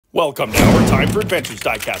Welcome to our time for adventures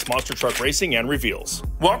diecast, monster truck racing, and reveals.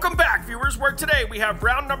 Welcome back, viewers, where today we have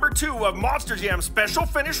round number 2 of MonsterJam special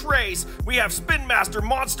finish race. We have Spin Master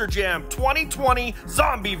MonsterJam 2020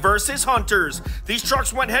 Zombie versus Hunters. These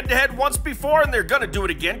trucks went head to head once before and they're gonna do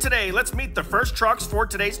it again today. Let's meet the first trucks for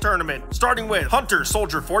today's tournament. Starting with Hunter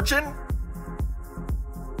Soldier Fortune,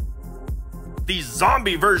 the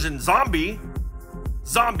Zombie version Zombie,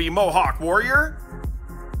 Zombie Mohawk Warrior,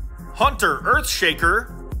 Hunter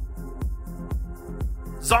Earthshaker,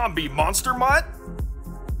 Zombie Monster Mutt,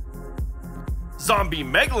 Zombie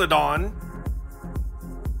Megalodon,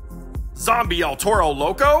 Zombie El Toro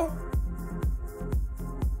Loco,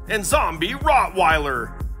 and Zombie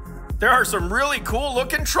Rottweiler. There are some really cool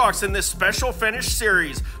looking trucks in this special finish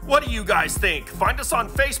series. What do you guys think? Find us on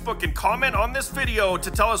Facebook and comment on this video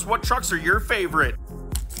to tell us what trucks are your favorite.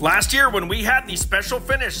 Last year, when we had the special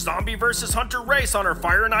finish Zombie versus Hunter race on our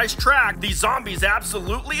Fire and Ice track, the zombies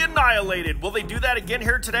absolutely annihilated. Will they do that again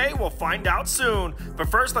here today? We'll find out soon. But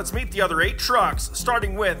first, let's meet the other 8 trucks,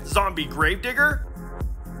 starting with Zombie Gravedigger,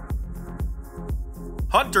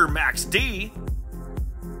 Hunter Max D,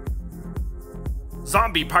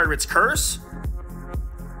 Zombie Pirate's Curse,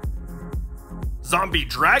 Zombie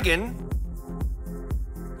Dragon,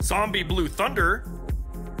 Zombie Blue Thunder,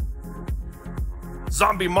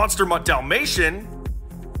 Zombie Monster Mutt Dalmatian,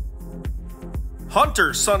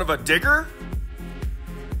 Hunter Son of a Digger,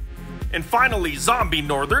 and finally Zombie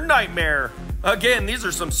Northern Nightmare. Again, these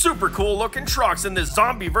are some super cool looking trucks in this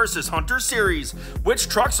Zombie versus Hunter series. Which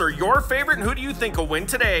trucks are your favorite and who do you think will win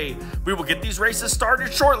today? We will get these races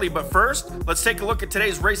started shortly, but first, let's take a look at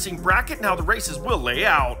today's racing bracket and how the races will lay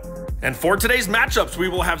out. And for today's matchups, we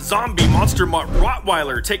will have Zombie Monster Mutt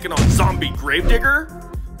Rottweiler taking on Zombie Gravedigger,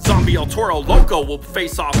 Zombie El Toro Loco will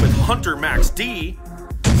face off with Hunter Max D,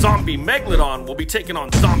 Zombie Megalodon will be taking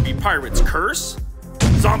on Zombie Pirate's Curse,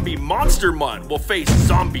 Zombie Monster Mutt will face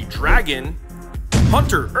Zombie Dragon,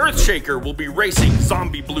 Hunter Earthshaker will be racing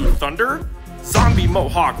Zombie Blue Thunder, Zombie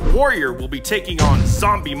Mohawk Warrior will be taking on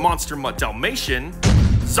Zombie Monster Mutt Dalmatian,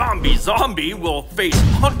 Zombie will face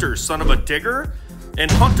Hunter Son of a Digger, and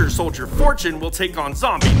Hunter Soldier Fortune will take on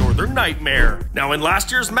Zombie Northern Nightmare. Now in last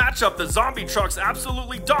year's matchup, the zombie trucks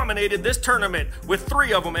absolutely dominated this tournament, with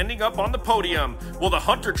 3 of them ending up on the podium. Will the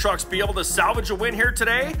Hunter trucks be able to salvage a win here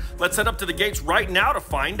today? Let's head up to the gates right now to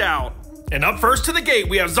find out. And up first to the gate,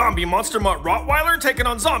 we have Zombie Monster Mutt Rottweiler taking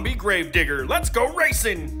on Zombie Gravedigger. Let's go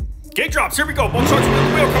racing! Gate drops, here we go, both trucks wheel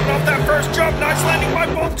to wheel coming off that first jump. Nice landing by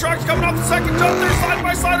both trucks coming off the second jump. They're side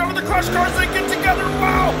by side over the crush cars, they get together,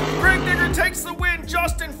 wow! Gravedigger takes the win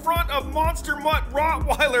just in front of Monster Mutt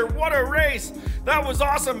Rottweiler. What a race! That was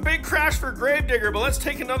awesome, big crash for Gravedigger, but let's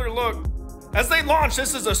take another look. As they launch,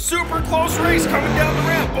 this is a super close race coming down the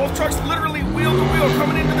ramp. Both trucks literally wheel to wheel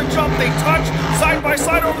coming into the jump. They touch side by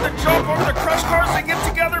side over the jump, over the crush cars, they get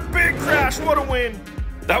together, big crash, what a win!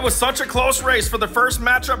 That was such a close race for the first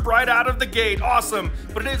matchup right out of the gate. Awesome.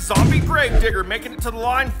 But it is Zombie Gravedigger making it to the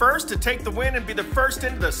line first to take the win and be the first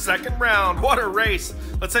into the second round. What a race.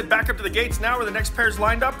 Let's head back up to the gates now where the next pair's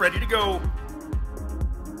lined up, ready to go.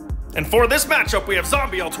 And for this matchup, we have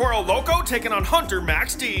Zombie El Toro Loco taking on Hunter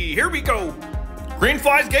Max D. Here we go. Green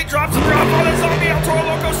flies, gate drops, and drop on it. Zombie El Toro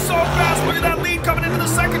Loco so fast. Look at that lead coming into the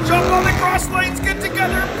second jump. On the cross lanes, get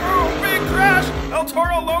together. Boom, big crash. El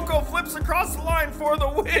Toro Loco flips across the line for the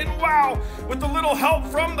win. Wow, with a little help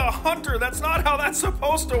from the Hunter. That's not how that's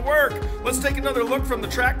supposed to work. Let's take another look from the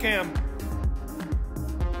track cam.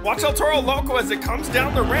 Watch El Toro Loco as it comes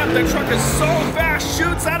down the ramp. That truck is so fast,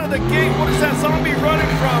 shoots out of the gate. What is that zombie running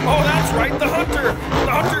from? Oh, that's right, the Hunter.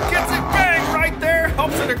 The Hunter gets it, bang, right there.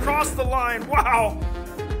 Helps it across the line, wow.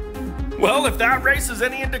 Well, if that race is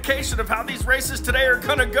any indication of how these races today are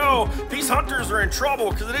gonna go, these Hunters are in trouble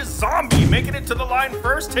because it is Zombie making it to the line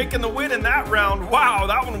first, taking the win in that round. Wow,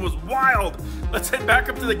 that one was wild. Let's head back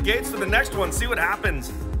up to the gates for the next one, see what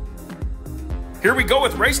happens. Here we go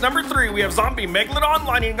with race number 3. We have Zombie Megalodon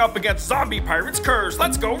lining up against Zombie Pirate's Curse.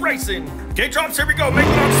 Let's go racing. Gate drops, here we go.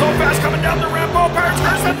 Megalodon so fast coming down the ramp. Oh, Pirate's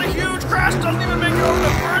Curse has a huge crash. Doesn't even make it over the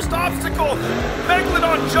first obstacle.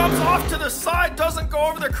 Megalodon jumps off to the side. Doesn't go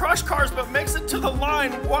over the crush cars, but makes it to the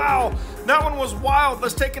line. Wow, that one was wild.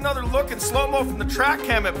 Let's take another look in slow-mo from the track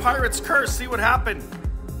cam at Pirate's Curse. See what happened.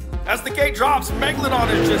 As the gate drops,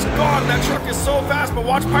 Megalodon is just gone. That truck is so fast, but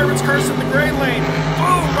watch Pirate's Curse in the gray lane.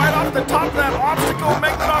 Boom, right off the top of that obstacle.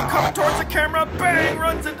 Megalodon coming towards the camera. Bang,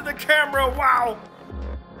 runs into the camera. Wow.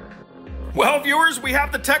 Well, viewers, we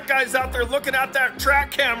have the tech guys out there looking at that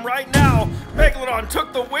track cam right now. Megalodon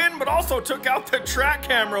took the win, but also took out the track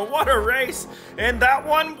camera. What a race. And that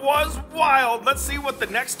one was wild. Let's see what the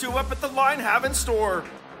next 2 up at the line have in store.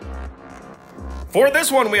 For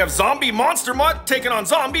this one, we have Zombie Monster Mutt taking on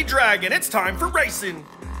Zombie Dragon. It's time for racing.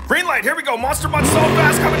 Green light, here we go. Monster Mutt so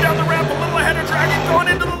fast, coming down the ramp, a little ahead of Dragon, going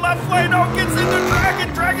into the left lane. Oh, gets into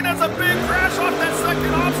Dragon. Dragon has a big crash off that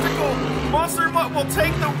second obstacle. Monster Mutt will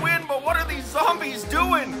take the win, but what are these zombies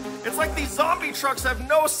doing? It's like these zombie trucks have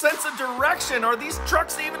no sense of direction. Are these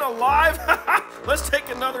trucks even alive? Let's take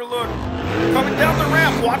another look. Coming down the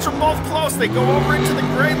ramp, watch them both close. They go over into the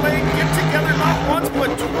gray lane, get together not once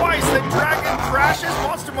but twice. Then Dragon crashes.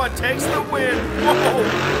 Monster Mutt takes the win.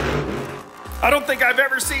 Whoa. I don't think I've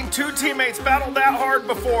ever seen two teammates battle that hard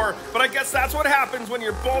before, but I guess that's what happens when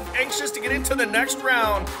you're both anxious to get into the next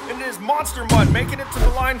round. And it is Monster Mutt making it to the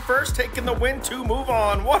line first, taking the win to move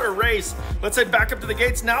on. What a race. Let's head back up to the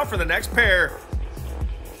gates now for the next pair.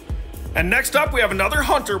 And next up, we have another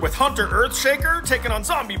Hunter with Hunter Earthshaker taking on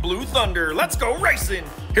Zombie Blue Thunder. Let's go racing.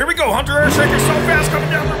 Here we go. Hunter Earthshaker so fast coming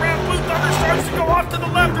down the ramp. Blue Thunder starts to go off to the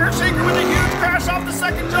left. Earthshaker with a huge crash off the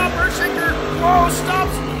second jump. Earthshaker, whoa,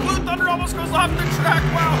 stops. Blue Thunder almost goes off the track.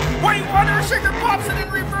 Wow. Wait, what? Earthshaker pops it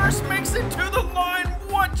in reverse, makes it to the line.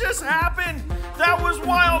 What just happened? That was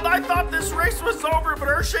wild. I thought this race was over, but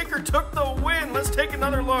Earthshaker took the win. Let's take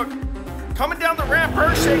another look. Coming down the ramp,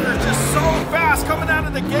 Earthshaker just so fast coming out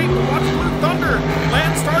of the gate. Watch Blue Thunder.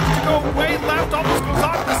 Land starts to go way left, almost goes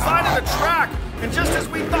off the side of the track. And just as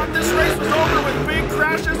we thought this race was over with big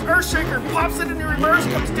crashes, Earthshaker pops it into reverse,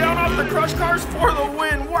 comes down off the crush cars for the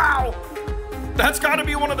win. Wow! That's got to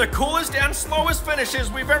be one of the coolest and slowest finishes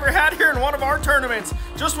we've ever had here in one of our tournaments.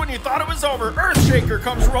 Just when you thought it was over, Earthshaker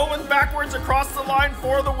comes rolling backwards across the line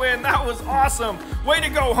for the win. That was awesome. Way to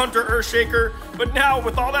go, Hunter Earthshaker. But now,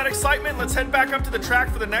 with all that excitement, let's head back up to the track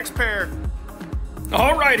for the next pair.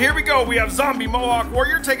 All right, here we go. We have Zombie Mohawk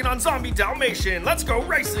Warrior taking on Zombie Dalmatian. Let's go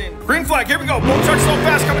racing. Green flag, here we go. Both trucks so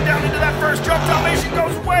fast coming down into that first jump. Dalmatian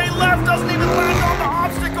goes way left, doesn't even land on the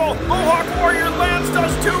obstacle. Mohawk Warrior lands,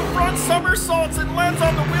 does two front somersaults, and lands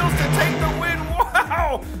on the wheels to take the win.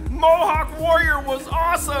 Wow! Mohawk Warrior was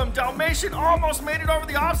awesome. Dalmatian almost made it over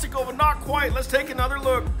the obstacle, but not quite. Let's take another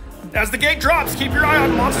look. As the gate drops, keep your eye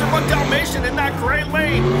on Monster Mutt Dalmatian in that gray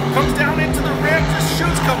lane. Comes down into the ramp, just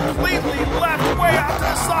shoots completely left, way out to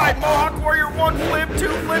the side. Mohawk Warrior, one flip, two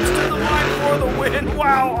flips to the line for the win.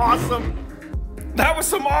 Wow, awesome. That was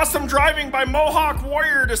some awesome driving by Mohawk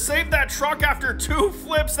Warrior to save that truck after two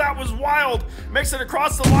flips. That was wild. Makes it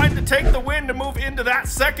across the line to take the win to move into that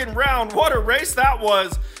second round. What a race that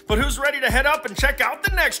was. But who's ready to head up and check out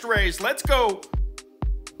the next race? Let's go.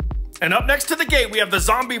 And up next to the gate, we have the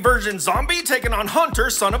zombie version Zombie taking on Hunter,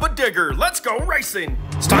 Son of a Digger. Let's go racing.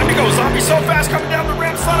 It's time to go. Zombie so fast coming down the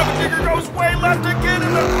ramp. Son of a Digger goes way left again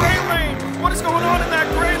in the gray lane. What is going on in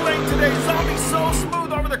that gray lane today? Zombie so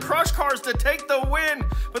smooth over the crush cars to take the win.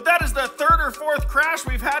 But that is the third or fourth crash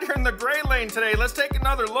we've had here in the gray lane today. Let's take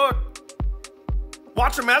another look.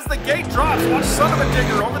 Watch him as the gate drops. Watch Son of a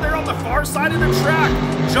Digger over there on the far side of the track.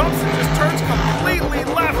 Jumps and just turns completely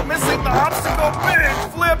left, missing the obstacle.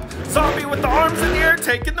 Big flip. Zombie with the arms in the air,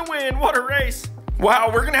 taking the win. What a race. Wow,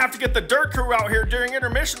 we're gonna have to get the dirt crew out here during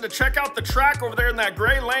intermission to check out the track over there in that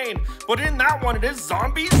gray lane. But in that one, it is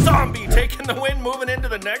Zombie taking the win, moving into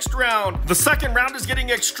the next round. The second round is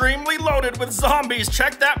getting extremely loaded with zombies.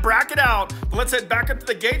 Check that bracket out. But let's head back up to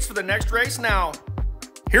the gates for the next race now.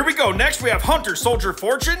 Here we go. Next, we have Hunter Soldier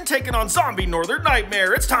Fortune taking on Zombie Northern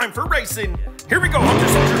Nightmare. It's time for racing. Here we go. Hunter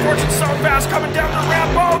Soldier Fortune so fast coming down the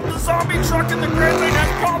ramp. Oh, the zombie truck in the gray lane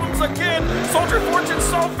has problems again. Soldier Fortune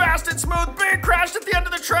so fast and smooth. Big crash at the end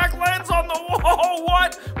of the track. Lands on the wall.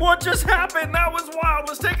 What just happened? That was wild.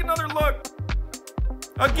 Let's take another look.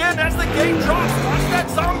 Again, as the gate drops, watch that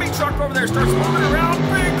zombie truck over there. Starts moving around.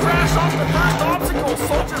 Big crash off the first obstacle.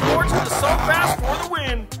 Soldier Fortune is so fast for the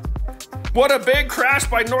win. What a big crash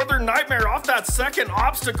by Northern Nightmare off that second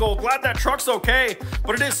obstacle. Glad that truck's okay.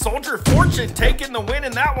 But it is Soldier Fortune taking the win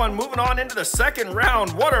in that one, moving on into the second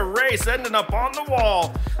round. What a race, ending up on the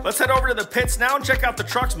wall. Let's head over to the pits now and check out the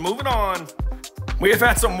trucks moving on. We have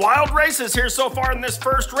had some wild races here so far in this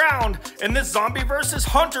first round, and this Zombie versus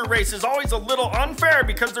Hunter race is always a little unfair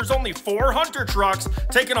because there's only 4 Hunter trucks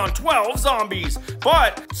taking on 12 zombies.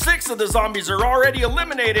 But 6 of the zombies are already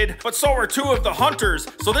eliminated, but so are 2 of the Hunters.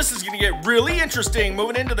 So this is gonna get really interesting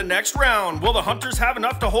moving into the next round. Will the Hunters have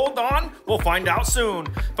enough to hold on? We'll find out soon.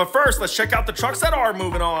 But first, let's check out the trucks that are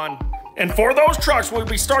moving on. And for those trucks, we'll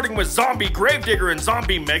be starting with Zombie Gravedigger and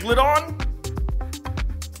Zombie Megalodon,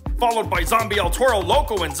 followed by Zombie El Toro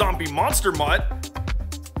Loco and Zombie Monster Mutt.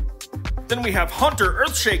 Then we have Hunter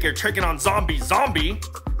Earthshaker taking on Zombie.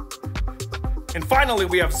 And finally,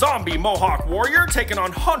 we have Zombie Mohawk Warrior taking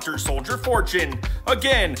on Hunter Soldier Fortune.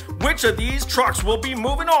 Again, which of these trucks will be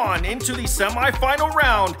moving on into the semi-final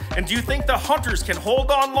round? And do you think the Hunters can hold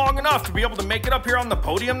on long enough to be able to make it up here on the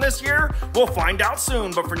podium this year? We'll find out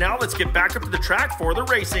soon, but for now, let's get back up to the track for the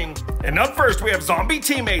racing. And up first, we have Zombie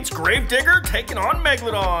teammates Gravedigger taking on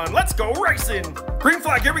Megalodon. Let's go racing. Green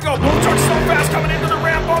flag, here we go. Both trucks so fast coming into the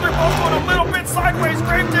ramp. Oh, they're both going a little bit sideways.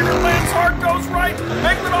 Gravedigger lands hard, goes right.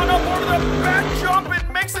 Megalodon up over the back jump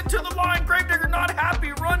and makes it to the line. Gravedigger not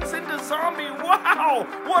happy, runs into Zombie. Wow,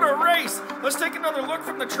 what a race. Let's take another look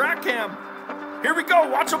from the track cam. Here we go,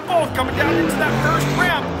 watch them both coming down into that first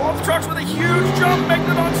ramp. Both trucks with a huge jump.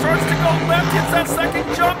 Megalodon starts to go left, hits that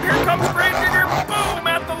second jump. Here comes Gravedigger, boom,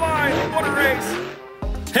 at the line. What a race.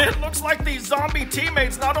 It looks like these Zombie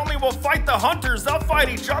teammates not only will fight the Hunters, they'll fight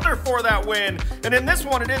each other for that win. And in this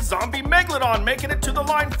one, it is Zombie Megalodon making it to the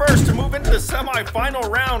line first to move into the semi-final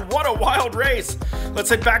round. What a wild race. Let's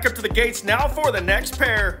head back up to the gates now for the next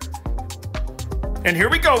pair. And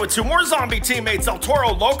here we go with two more Zombie teammates, El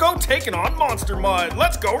Toro Loco taking on Monster Mud.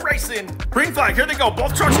 Let's go racing. Green flag, here they go.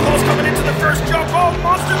 Both trucks close coming into the first jump. Oh,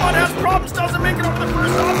 Monster Mud has problems, doesn't make it over the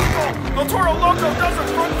first obstacle. El Toro Loco does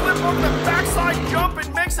a front flip over the backside jump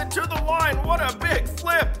and makes it to the line. What a big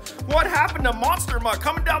flip. What happened to Monster Mud?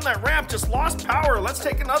 Coming down that ramp, just lost power. Let's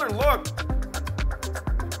take another look.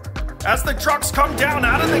 As the trucks come down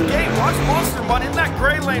out of the gate, watch Monster Mud in that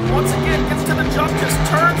gray lane. Once again, gets to the jump, just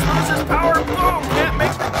turns, loses power, boom, can't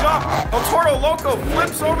make the jump. El Toro Loco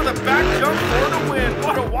flips over the back jump for the win.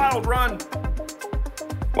 What a wild run.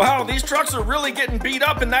 Wow, these trucks are really getting beat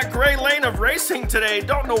up in that gray lane of racing today.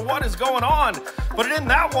 Don't know what is going on. But in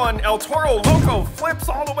that one, El Toro Loco flips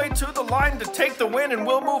all the way to the line to take the win, and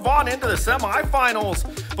we'll move on into the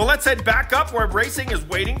semifinals. But let's head back up where racing is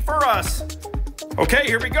waiting for us. Okay,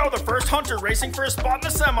 here we go. The first Hunter racing for a spot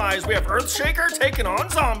in the semis. We have Earthshaker taking on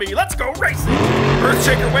Zombie. Let's go racing.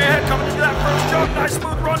 Earthshaker way ahead coming into that first jump. Nice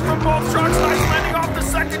smooth run from both trucks. Nice landing off the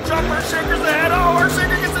second jump. Earthshaker's ahead. Oh,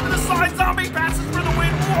 Earthshaker gets into the side. Zombie passes for the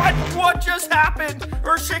win. What just happened?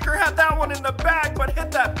 Earthshaker had that one in the bag, but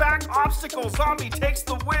hit that back obstacle. Zombie takes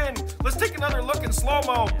the win. Let's take another look in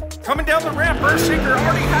slow-mo. Coming down the ramp, Earthshaker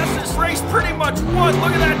already has this race pretty much won.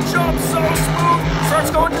 Look at that jump, so smooth.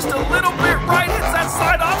 Starts going just a little bit right, hits that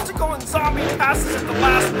side obstacle, and Zombie passes at the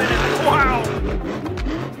last minute. Wow.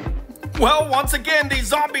 Well, once again, these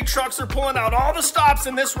Zombie trucks are pulling out all the stops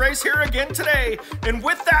in this race here again today. And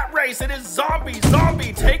with that race, it is Zombie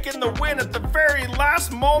taking the win at the very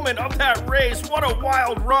last moment of that race. What a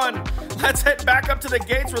wild run. Let's head back up to the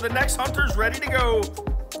gates where the next Hunter's ready to go.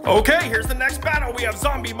 Okay, here's the next battle. We have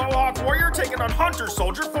Zombie Mohawk Warrior taking on Hunter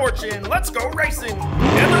Soldier Fortune. Let's go racing.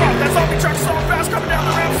 And they're off. That Zombie truck's so fast coming down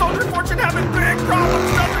the ramp. Soldier Fortune having big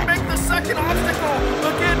problems. Doesn't make the second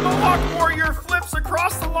obstacle. Again, Mohawk Warrior flips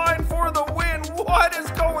across the line for the win. What is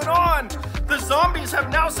going on? The Zombies have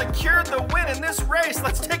now secured the win in this race.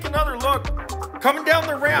 Let's take another look. Coming down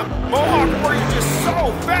the ramp, Mohawk Warrior just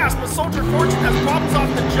so fast, but Soldier Fortune has problems off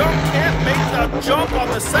the jump, can't make the jump on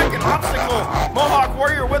the second obstacle. Mohawk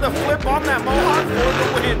Warrior with a flip on that Mohawk for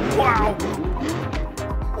the win. Wow.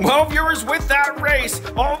 Well, viewers, with that race,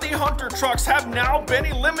 all the Hunter trucks have now been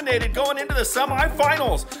eliminated going into the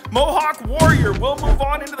semifinals. Mohawk Warrior will move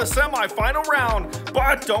on into the semifinal round,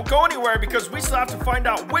 but don't go anywhere because we still have to find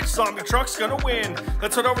out which Zombie truck's gonna win.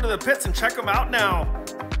 Let's head over to the pits and check them out now.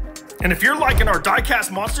 And if you're liking our Diecast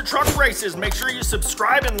Monster Truck races, make sure you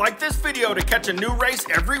subscribe and like this video to catch a new race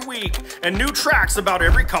every week and new tracks about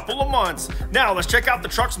every couple of months. Now let's check out the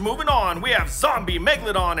trucks moving on. We have Zombie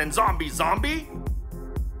Megalodon and Zombie,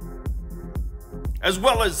 as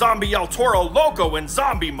well as Zombie El Toro Loco and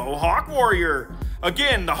Zombie Mohawk Warrior.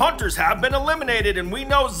 Again, the Hunters have been eliminated and we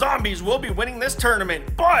know Zombies will be winning this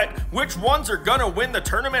tournament, but which ones are gonna win the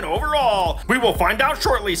tournament overall? We will find out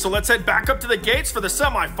shortly, so let's head back up to the gates for the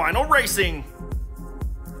semi-final racing.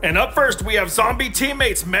 And up first, we have Zombie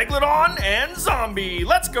teammates Megalodon and Zombie.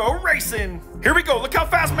 Let's go racing. Here we go, look how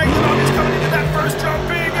fast Megalodon is coming into that first jump.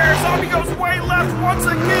 Big air, Zombie goes way left. Once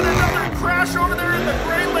again, another crash over there in the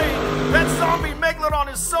gray lane. That Zombie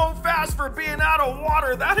Megalodon is so fast for being out of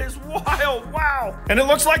water. That is wild, wow. And it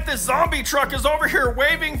looks like this Zombie truck is over here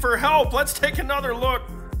waving for help. Let's take another look.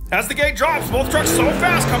 As the gate drops, both trucks so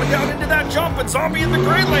fast coming down into that jump, but Zombie in the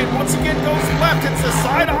gray lane once again goes left. It's a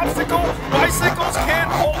side obstacle. Bicycles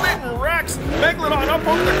can't hold it and wrecks. Megalodon up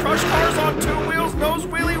over the crushed cars on two wheels, nose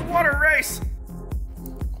wheelie. What a race.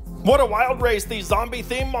 What a wild race these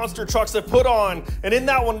Zombie-themed monster trucks have put on. And in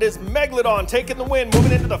that one, it is Megalodon taking the win,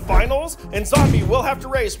 moving into the finals. And Zombie will have to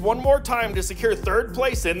race one more time to secure third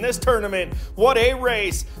place in this tournament. What a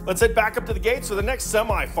race. Let's head back up to the gates for the next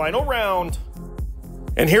semi-final round.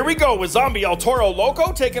 And here we go with Zombie El Toro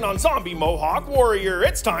Loco taking on Zombie Mohawk Warrior.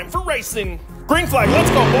 It's time for racing. Green flag, let's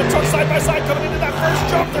go. Both trucks side by side coming into that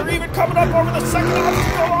first jump. They're even coming up over the second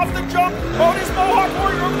obstacle off the jump. Oh, it is Mohawk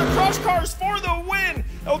Warrior over the crush cars for the win.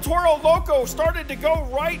 El Toro Loco started to go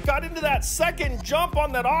right, got into that second jump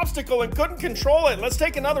on that obstacle and couldn't control it. Let's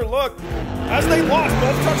take another look. As they lost,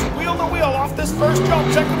 both trucks wheel to wheel off this first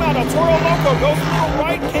jump. Check them out. El Toro Loco goes to the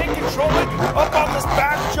right, can't control it. Up on this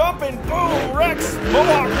back jump and boom, Rex.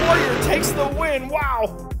 Mohawk Warrior takes the win.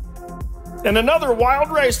 Wow. And another wild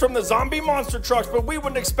race from the zombie monster trucks, but we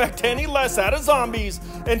wouldn't expect any less out of zombies.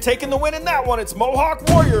 And taking the win in that one, it's Mohawk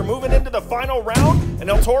Warrior moving into the final round, and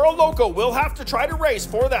El Toro Loco will have to try to race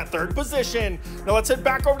for that third position. Now let's head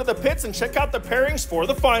back over to the pits and check out the pairings for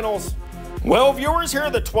the finals. Well, viewers, here are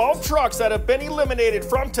the 12 trucks that have been eliminated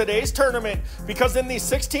from today's tournament, because in these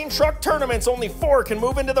 16 truck tournaments, only 4 can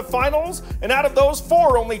move into the finals, and out of those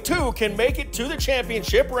 4, only 2 can make it to the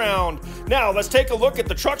championship round. Now, let's take a look at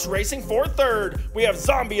the trucks racing for third. We have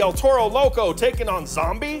Zombie El Toro Loco taking on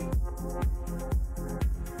Zombie.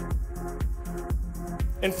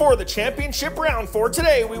 And for the championship round for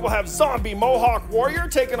today, we will have Zombie Mohawk Warrior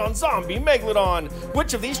taking on Zombie Megalodon.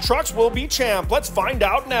 Which of these trucks will be champ? Let's find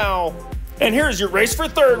out now. And here's your race for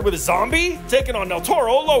third with Zombie taking on El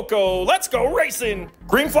Toro Loco. Let's go racing.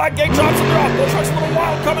 Green flag gate drops and drop. Both trucks a little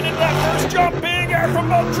wild coming into that first jump. Big air from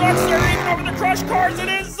both trucks. They're even over the crush cars. It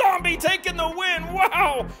is Zombie taking the win.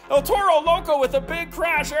 Wow. El Toro Loco with a big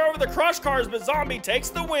crash air over the crush cars, but Zombie takes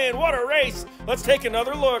the win. What a race. Let's take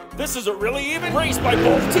another look. This is a really even race by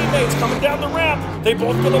both teammates coming down the ramp. They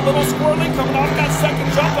both get a little squirrely coming off that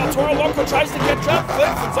second jump. El Toro Loco tries to catch up,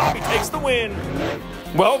 flips, and Zombie takes the win.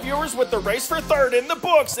 Well, viewers, with the race for third in the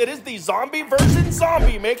books, it is the Zombie versus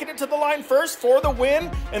Zombie making it to the line first for the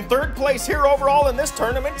win and third place here overall in this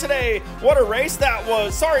tournament today. What a race that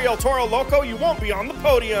was. Sorry, El Toro Loco, you won't be on the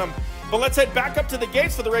podium. But let's head back up to the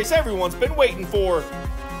gates for the race everyone's been waiting for.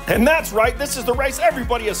 And that's right, this is the race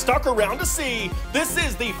everybody has stuck around to see. This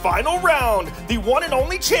is the final round, the one and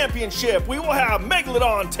only championship. We will have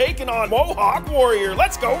Megalodon taking on Mohawk Warrior.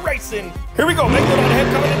 Let's go racing. Here we go, Megalodon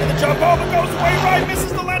head coming into the jump. Oh, but goes way right,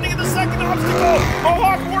 misses the landing of the second obstacle.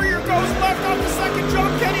 Mohawk Warrior goes left off the second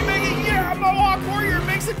jump. Can he make it? Yeah, Mohawk Warrior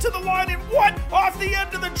makes it to the line, and what? Off the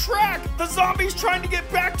end of the track. The zombie's trying to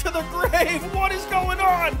get back to the grave. What is going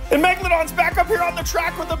on? And Megalodon's back up here on the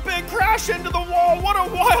track with a big crash into the wall. What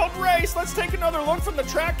a wild race. Let's take another look from the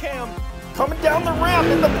track cam. Coming down the ramp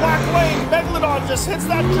in the black lane, Megalodon just hits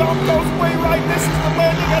that jump, goes way right, misses the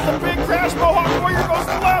landing, has a big crash. Mohawk Warrior goes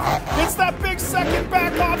left, hits that big second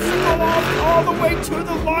back obstacle off all the way to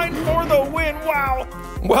the line for the win. Wow.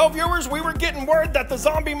 Well, viewers, we were getting word that the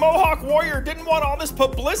Zombie Mohawk Warrior didn't want all this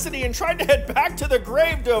publicity and tried to head back to the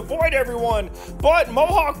grave to avoid everyone. But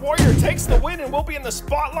Mohawk Warrior takes the win and will be in the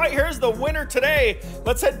spotlight. Here's the winner today.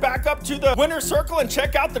 Let's head back up to the winner's circle and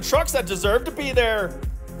check out the trucks that deserve to be there.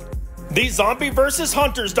 The Zombie vs.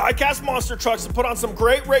 Hunters Diecast monster trucks have put on some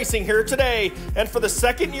great racing here today. And for the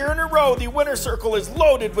second year in a row, the winner's circle is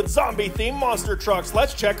loaded with zombie-themed monster trucks.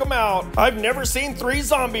 Let's check them out. I've never seen 3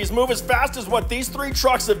 zombies move as fast as what these 3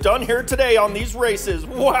 trucks have done here today on these races.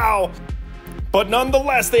 Wow. But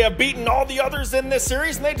nonetheless, they have beaten all the others in this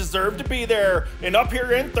series and they deserve to be there. And up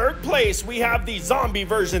here in third place, we have the Zombie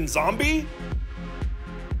version Zombie.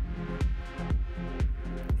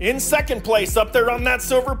 In second place, up there on that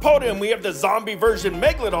silver podium, we have the Zombie version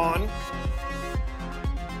Megalodon.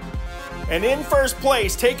 And in first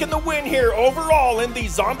place, taking the win here overall in the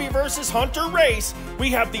Zombie versus Hunter race, we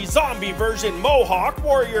have the Zombie version Mohawk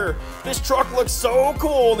Warrior. This truck looks so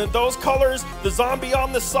cool in those colors, the zombie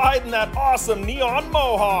on the side and that awesome neon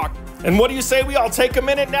mohawk. And what do you say we all take a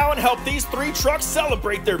minute now and help these 3 trucks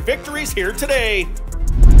celebrate their victories here today?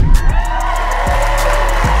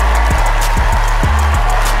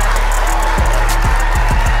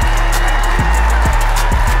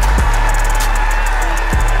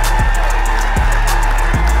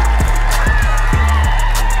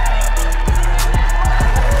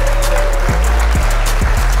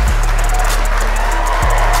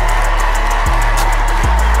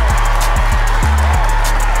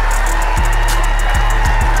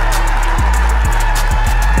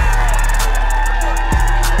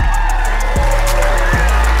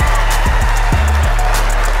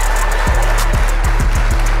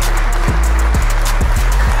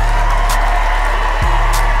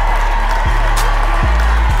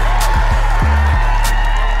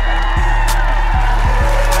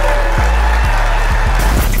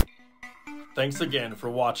 Thanks again for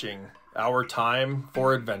watching our Time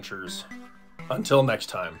for Adventures. Until next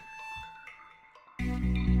time.